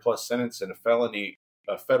 10-year plus sentence and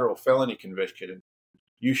a federal felony conviction,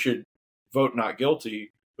 you should vote not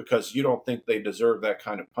guilty because you don't think they deserve that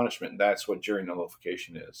kind of punishment. And that's what jury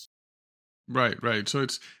nullification is. Right. So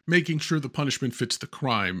it's making sure the punishment fits the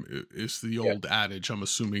crime is the Yeah. old adage I'm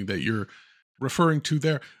assuming that you're referring to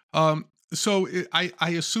there. I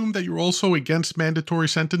assume that you're also against mandatory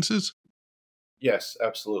sentences? Yes,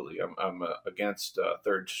 absolutely. I'm against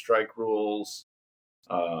third strike rules.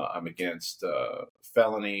 I'm against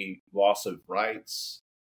felony loss of rights.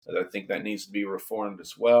 I think that needs to be reformed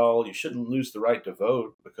as well. You shouldn't lose the right to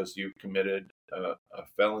vote because you committed a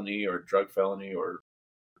felony or drug felony or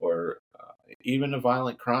even a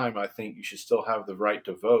violent crime. I think you should still have the right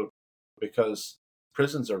to vote because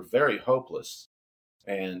prisons are very hopeless.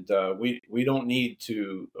 And we don't need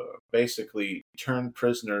to basically turn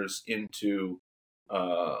prisoners into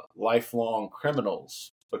lifelong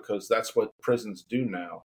criminals because that's what prisons do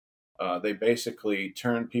now. They basically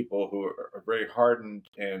turn people who are very hardened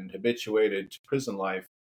and habituated to prison life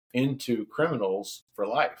into criminals for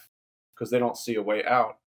life because they don't see a way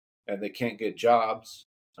out and they can't get jobs.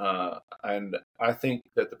 And I think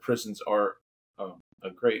that the prisons are a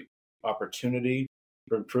great opportunity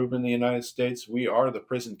for improvement in the United States. We are the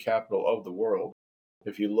prison capital of the world.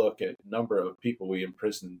 If you look at number of people we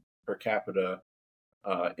imprison per capita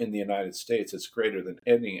in the United States, it's greater than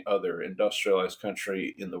any other industrialized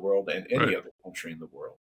country in the world and any Right. other country in the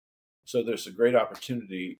world. So there's a great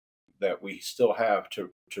opportunity that we still have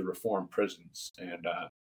to reform prisons, and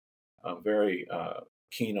I'm very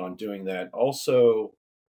keen on doing that. Also,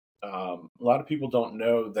 a lot of people don't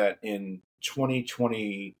know that in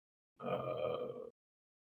 2020,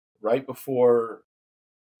 right before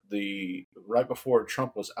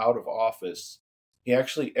Trump was out of office, he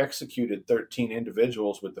actually executed 13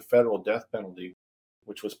 individuals with the federal death penalty,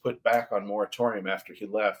 which was put back on moratorium after he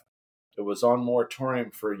left. It was on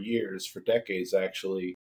moratorium for years, for decades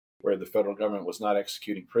actually, where the federal government was not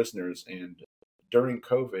executing prisoners. And during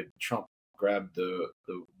COVID, Trump grabbed the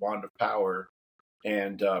wand of power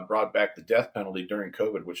and brought back the death penalty during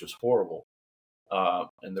COVID, which was horrible.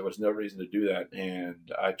 And there was no reason to do that.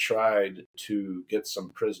 And I tried to get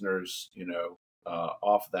some prisoners,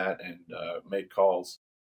 off that and made calls.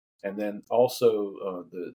 And then also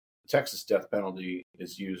the Texas death penalty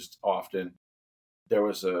is used often. There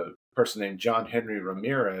was a person named John Henry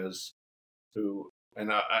Ramirez who,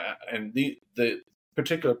 and the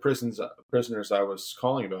particular prisoners I was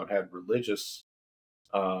calling about had religious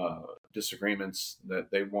disagreements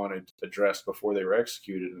that they wanted addressed before they were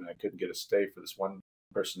executed, and I couldn't get a stay for this one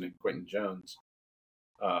person named Quentin Jones.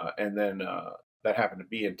 And then that happened to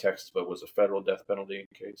be in Texas, but was a federal death penalty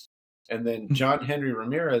case. And then John Henry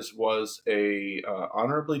Ramirez was a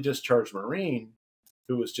honorably discharged Marine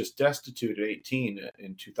who was just destitute at 18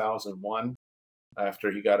 in 2001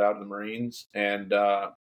 after he got out of the Marines, and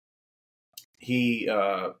he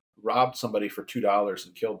robbed somebody for $2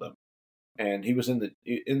 and killed them. And he was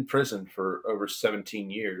in prison for over 17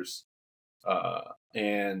 years,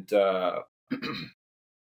 and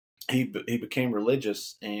he became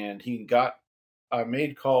religious, and I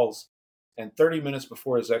made calls, and 30 minutes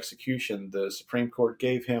before his execution, the Supreme Court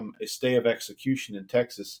gave him a stay of execution in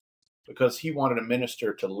Texas because he wanted a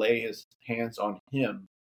minister to lay his hands on him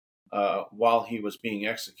while he was being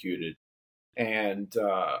executed, and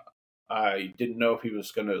I didn't know if he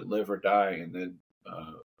was going to live or die, and then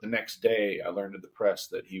the next day, I learned in the press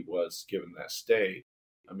that he was given that stay.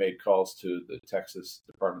 I made calls to the Texas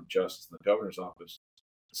Department of Justice and the governor's office.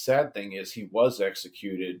 The sad thing is he was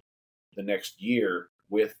executed the next year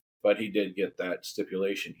but he did get that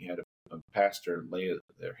stipulation. He had a pastor lay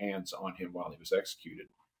their hands on him while he was executed.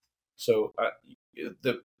 So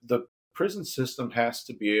the prison system has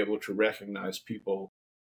to be able to recognize people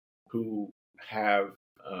who have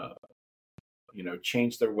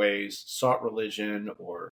changed their ways, sought religion,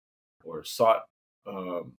 or sought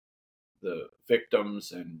the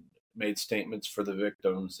victims and made statements for the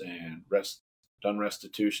victims and done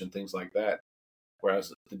restitution, things like that.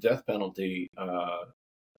 Whereas the death penalty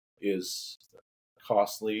is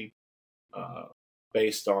costly,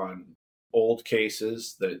 based on old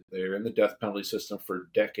cases that they're in the death penalty system for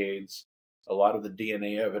decades. A lot of the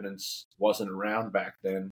DNA evidence wasn't around back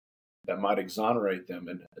then that might exonerate them,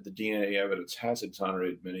 and the DNA evidence has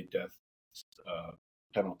exonerated many death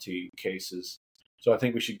penalty cases. So I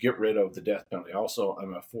think we should get rid of the death penalty. Also,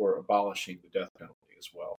 I'm for abolishing the death penalty as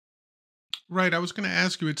well. Right. I was going to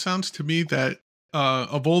ask you, it sounds to me that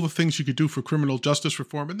of all the things you could do for criminal justice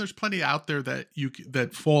reform, and there's plenty out there that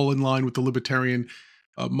fall in line with the libertarian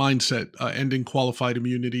mindset, ending qualified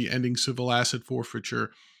immunity, ending civil asset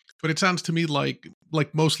forfeiture. But it sounds to me like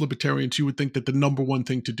most libertarians, you would think that the number one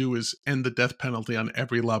thing to do is end the death penalty on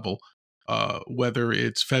every level, whether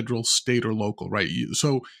it's federal, state, or local, right?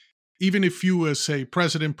 So even if you, as say,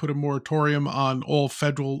 president, put a moratorium on all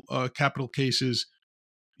federal capital cases,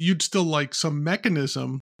 you'd still like some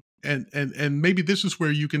mechanism. And maybe this is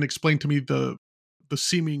where you can explain to me the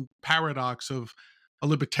seeming paradox of a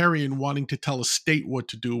libertarian wanting to tell a state what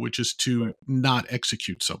to do, which is to not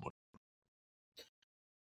execute someone.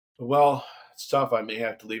 Well, it's tough. I may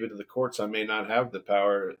have to leave it to the courts. I may not have the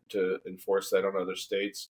power to enforce that on other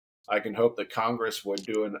states. I can hope that Congress would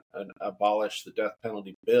do an abolish the death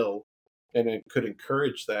penalty bill, and it could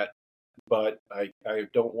encourage that. But I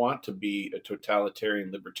don't want to be a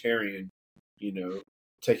totalitarian libertarian,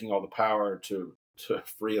 taking all the power to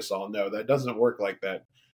free us all. No, that doesn't work like that.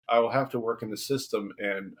 I will have to work in the system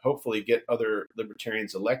and hopefully get other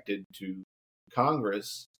libertarians elected to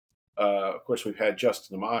Congress. Of course, we've had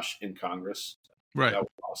Justin Amash in Congress. Right. That was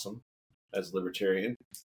awesome as libertarian.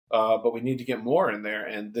 But we need to get more in there,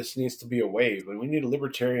 and this needs to be a wave. And we need a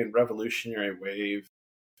libertarian revolutionary wave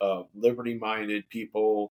of liberty-minded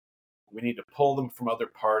people. We need to pull them from other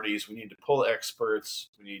parties. We need to pull experts.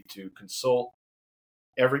 We need to consult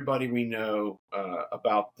everybody we know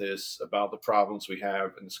about the problems we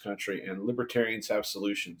have in this country. And libertarians have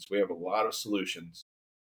solutions. We have a lot of solutions.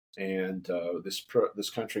 And this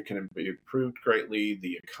country can be improved greatly.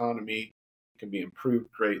 The economy can be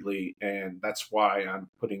improved greatly. And that's why I'm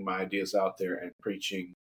putting my ideas out there and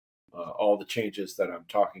preaching all the changes that I'm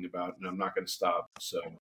talking about. And I'm not going to stop. So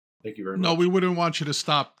thank you very much. No, we wouldn't want you to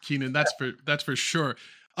stop, Keenan. That's for sure.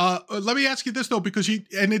 Let me ask you this, though, because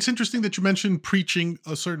and it's interesting that you mentioned preaching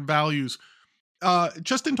certain values.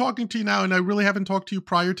 Just in talking to you now, and I really haven't talked to you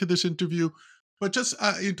prior to this interview, but just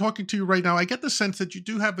in talking to you right now, I get the sense that you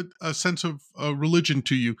do have a sense of religion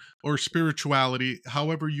to you, or spirituality,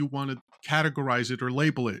 however you want to categorize it or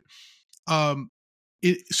label it.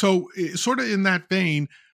 So sort of in that vein,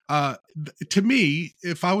 to me,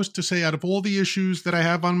 if I was to say out of all the issues that I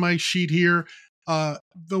have on my sheet here,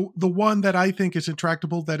 the one that I think is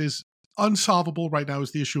intractable, that is unsolvable right now,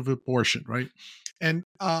 is the issue of abortion, right? And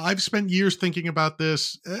I've spent years thinking about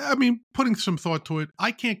this. I mean, putting some thought to it.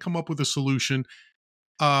 I can't come up with a solution.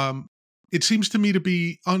 it seems to me to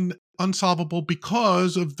be unsolvable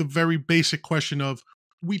because of the very basic question of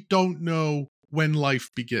we don't know when life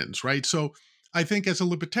begins, right? So I think as a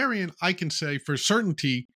libertarian, I can say for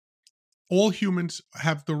certainty, all humans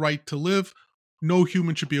have the right to live. No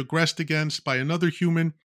human should be aggressed against by another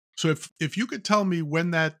human. So if you could tell me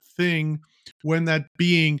when that being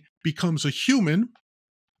becomes a human,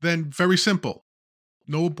 then very simple.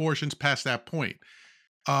 No abortions past that point.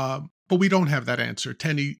 But we don't have that answer to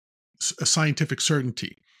any scientific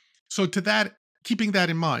certainty. So to that, keeping that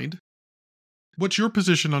in mind, what's your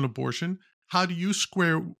position on abortion? How do you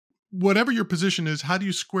square, whatever your position is, how do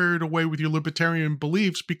you square it away with your libertarian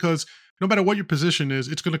beliefs? Because no matter what your position is,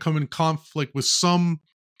 it's going to come in conflict with some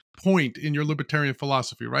point in your libertarian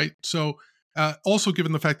philosophy, right? So also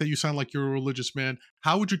given the fact that you sound like you're a religious man,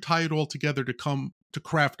 how would you tie it all together to come to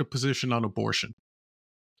craft a position on abortion?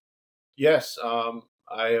 Yes,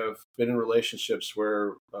 I have been in relationships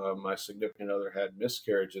where my significant other had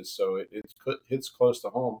miscarriages, so it hits close to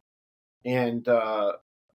home. And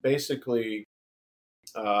basically,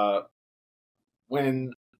 uh,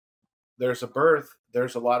 when there's a birth,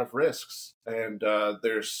 there's a lot of risks, and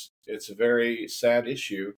it's a very sad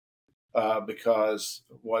issue because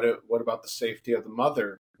what about the safety of the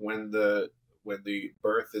mother when the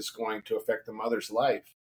birth is going to affect the mother's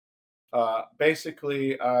life?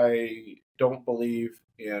 Basically, I don't believe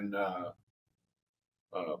in uh,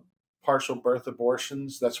 partial birth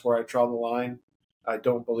abortions. That's where I draw the line. I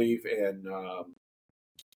don't believe in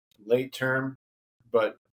late term,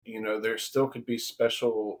 but there still could be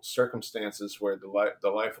special circumstances where the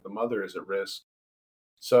life of the mother is at risk.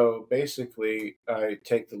 So basically, I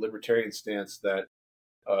take the libertarian stance that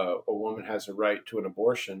a woman has a right to an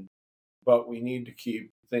abortion, but we need to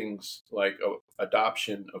keep things like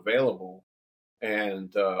adoption available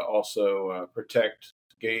and also protect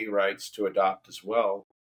gay rights to adopt as well.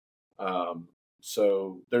 Um,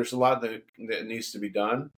 so there's a lot that needs to be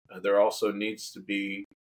done. There also needs to be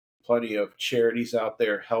plenty of charities out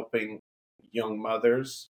there helping young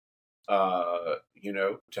mothers,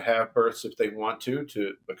 to have births if they want to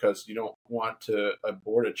because you don't want to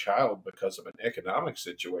abort a child because of an economic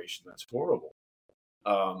situation. That's horrible.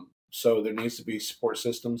 So there needs to be support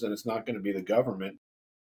systems, and it's not going to be the government.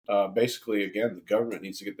 Basically, again, the government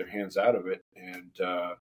needs to get their hands out of it and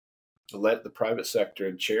let the private sector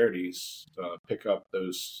and charities pick up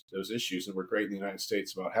those issues. And we're great in the United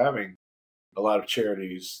States about having a lot of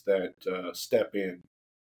charities that step in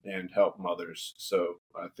and help mothers. So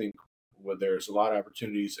I think there's a lot of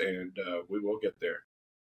opportunities, and we will get there.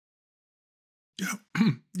 Yeah,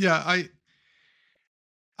 yeah.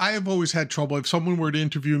 I have always had trouble. If someone were to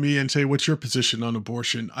interview me and say, "What's your position on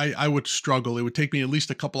abortion?" I would struggle. It would take me at least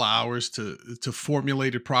a couple of hours to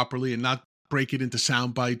formulate it properly and not break it into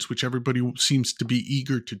sound bites, which everybody seems to be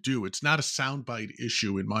eager to do. It's not a soundbite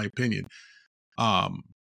issue, in my opinion. Um,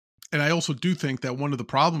 and I also do think that one of the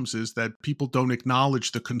problems is that people don't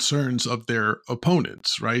acknowledge the concerns of their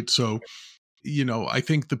opponents, right? So, I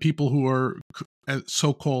think the people who are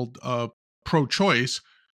so-called pro-choice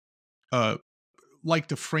uh, like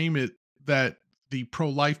to frame it that the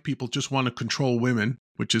pro-life people just want to control women,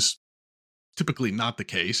 which is typically not the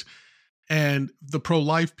case. And the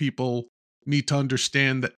pro-life people need to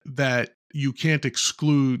understand that you can't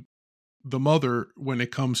exclude the mother when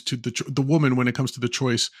it comes to the woman when it comes to the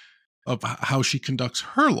choice of how she conducts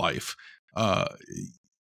her life.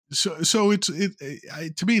 So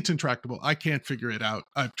to me it's intractable. I can't figure it out.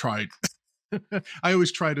 I've tried. I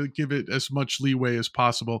always try to give it as much leeway as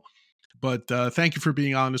possible. But thank you for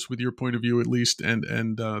being honest with your point of view, at least, and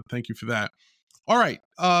thank you for that. All right,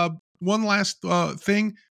 one last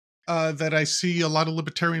thing that I see a lot of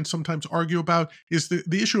libertarians sometimes argue about is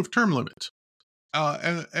the issue of term limits.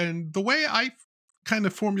 And the way I kind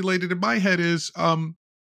of formulated in my head is,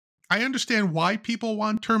 I understand why people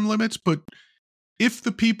want term limits, but if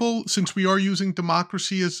the people, since we are using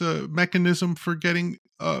democracy as a mechanism for getting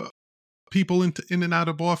people in and out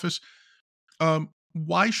of office,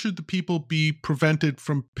 why should the people be prevented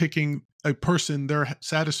from picking a person they're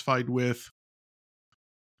satisfied with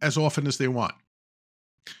as often as they want?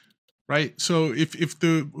 Right. So if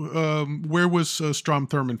the where was Strom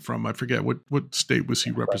Thurmond from? I forget what state was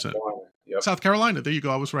he represent. Yep. South Carolina. There you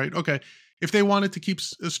go. I was right. Okay. If they wanted to keep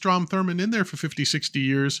Strom Thurmond in there for 50, 60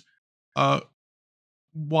 years,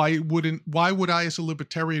 why would I as a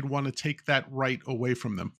libertarian want to take that right away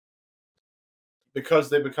from them? Because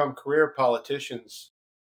they become career politicians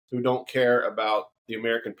who don't care about the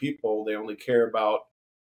American people. They only care about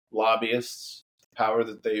lobbyists, power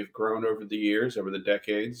that they've grown over the years, over the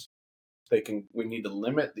decades. We need to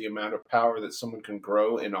limit the amount of power that someone can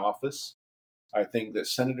grow in office. I think that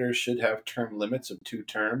senators should have term limits of 2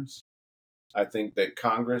 terms. I think that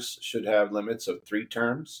Congress should have limits of 3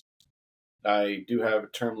 terms. I do have a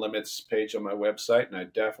term limits page on my website, and I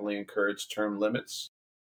definitely encourage term limits.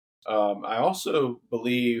 I also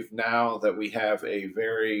believe now that we have a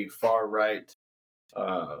very far right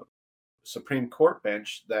Supreme Court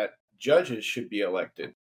bench that judges should be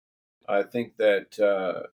elected. I think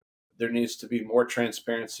that there needs to be more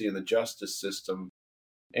transparency in the justice system,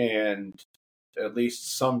 and at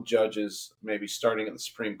least some judges, maybe starting at the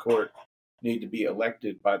Supreme Court, need to be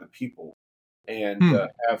elected by the people and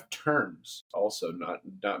have terms also,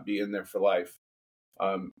 not be in there for life.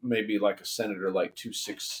 Maybe like a senator, like 2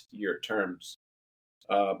 6-year terms,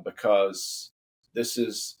 because this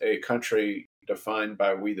is a country defined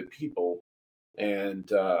by we the people, and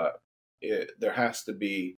there has to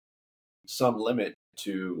be some limit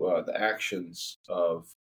to the actions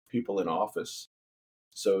of people in office.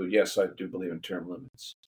 So yes, I do believe in term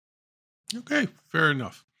limits. Okay, fair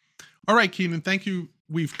enough. All right, Keenan, thank you.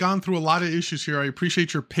 We've gone through a lot of issues here. I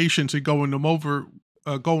appreciate your patience in going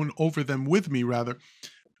over them with me, rather.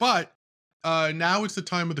 But now is the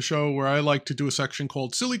time of the show where I like to do a section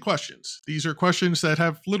called Silly Questions. These are questions that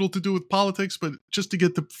have little to do with politics, but just to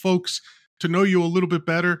get the folks to know you a little bit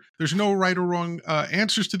better. There's no right or wrong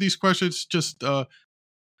answers to these questions, just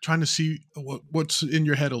trying to see what's in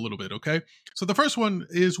your head a little bit, okay? So the first one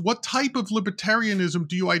is, what type of libertarianism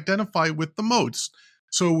do you identify with the most?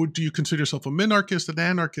 So do you consider yourself a minarchist, an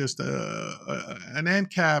anarchist, an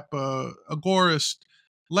ANCAP, agorist,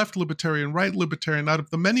 left libertarian, right libertarian? Out of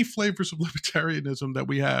the many flavors of libertarianism that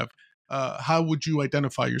we have, how would you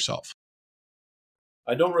identify yourself?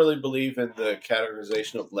 I don't really believe in the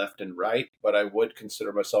categorization of left and right, but I would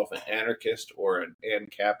consider myself an anarchist or an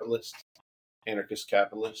anarchist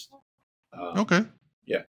capitalist. Okay.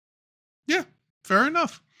 Yeah. Yeah, fair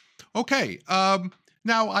enough. Okay.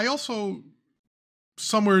 Now, I also,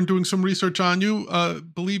 somewhere in doing some research on you,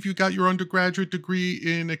 believe you got your undergraduate degree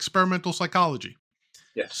in experimental psychology.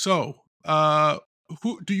 Yes. So,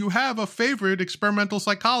 who do you have a favorite experimental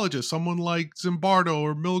psychologist? Someone like Zimbardo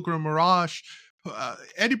or Milgram or Asch?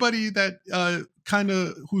 Anybody that kind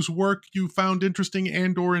of whose work you found interesting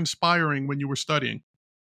and or inspiring when you were studying?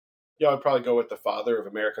 Yeah, I'd probably go with the father of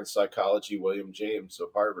American psychology, William James of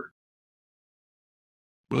Harvard.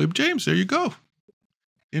 William James, there you go.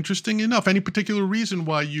 Interesting enough. Any particular reason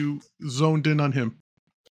why you zoned in on him?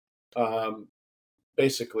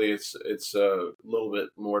 Basically, it's a little bit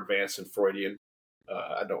more advanced than Freudian.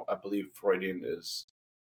 I believe Freudian is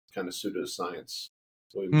kind of pseudoscience.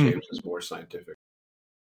 William James is more scientific.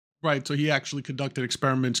 Right. So he actually conducted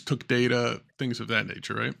experiments, took data, things of that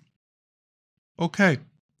nature, right? Okay.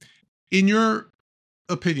 In your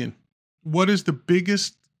opinion, what is the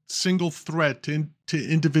biggest single threat to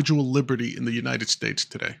individual liberty in the United States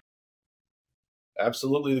today?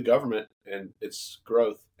 Absolutely the government and its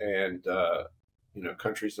growth. And,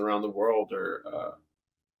 countries around the world are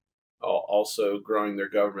also growing their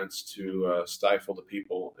governments to stifle the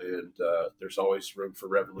people. And there's always room for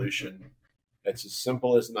revolution. It's as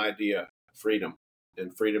simple as an idea, freedom.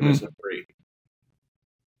 And freedom isn't free.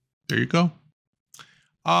 There you go.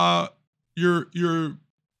 You're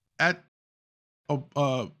at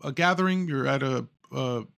a gathering, you're at a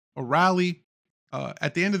rally.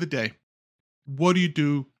 At the end of the day, what do you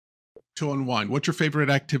do to unwind? What's your favorite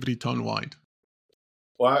activity to unwind?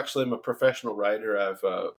 Well, actually, I'm a professional writer. I've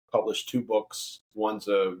published 2 books. One's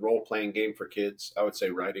a role-playing game for kids. I would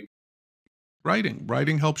say writing.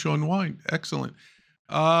 Writing helps you unwind. Excellent.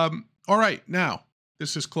 All right. Now,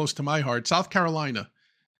 this is close to my heart. South Carolina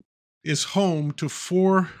is home to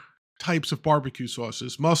 4 types of barbecue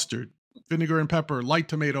sauces: mustard, vinegar and pepper, light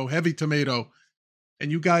tomato, heavy tomato.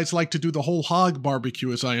 And you guys like to do the whole hog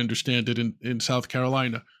barbecue, as I understand it, in South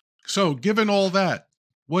Carolina. So given all that,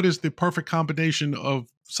 what is the perfect combination of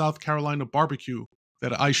South Carolina barbecue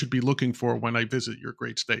that I should be looking for when I visit your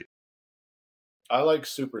great state? I like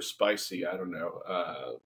super spicy. I don't know.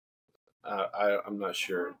 I'm not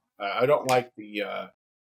sure. I don't like the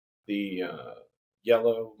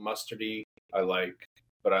yellow mustardy.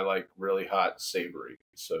 But I like really hot savory.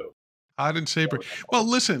 So hot and savory. Well,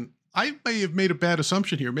 listen, I may have made a bad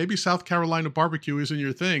assumption here. Maybe South Carolina barbecue isn't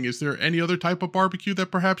your thing. Is there any other type of barbecue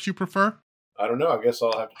that perhaps you prefer? I don't know. I guess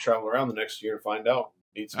I'll have to travel around the next year to find out.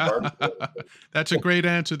 Eat some barbecue. That's a great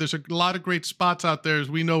answer. There's a lot of great spots out there,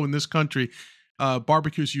 as we know, in this country.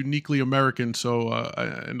 Barbecue is uniquely American, so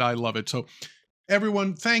and I love it. So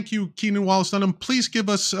everyone, thank you, Keenan Wallace Dunham. Please give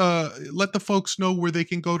us, let the folks know where they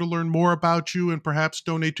can go to learn more about you and perhaps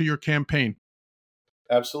donate to your campaign.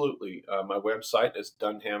 Absolutely. My website is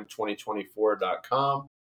dunham2024.com.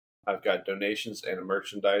 I've got donations and a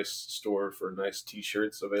merchandise store for nice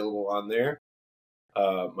T-shirts available on there.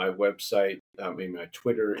 My website, my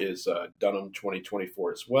Twitter is Dunham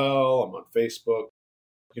 2024 as well. I'm on Facebook.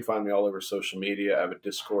 You can find me all over social media. I have a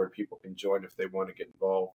Discord people can join if they want to get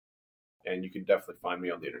involved. And you can definitely find me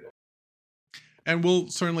on the internet. And we'll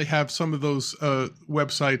certainly have some of those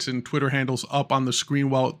websites and Twitter handles up on the screen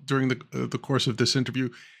during the course of this interview.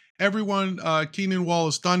 Everyone, Keenan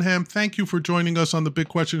Wallace Dunham, thank you for joining us on the Big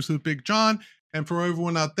Questions with Big John. And for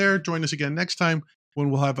everyone out there, join us again next time when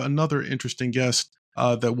we'll have another interesting guest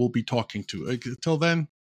that we'll be talking to. Until then,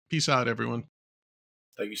 peace out, everyone.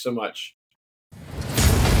 Thank you so much.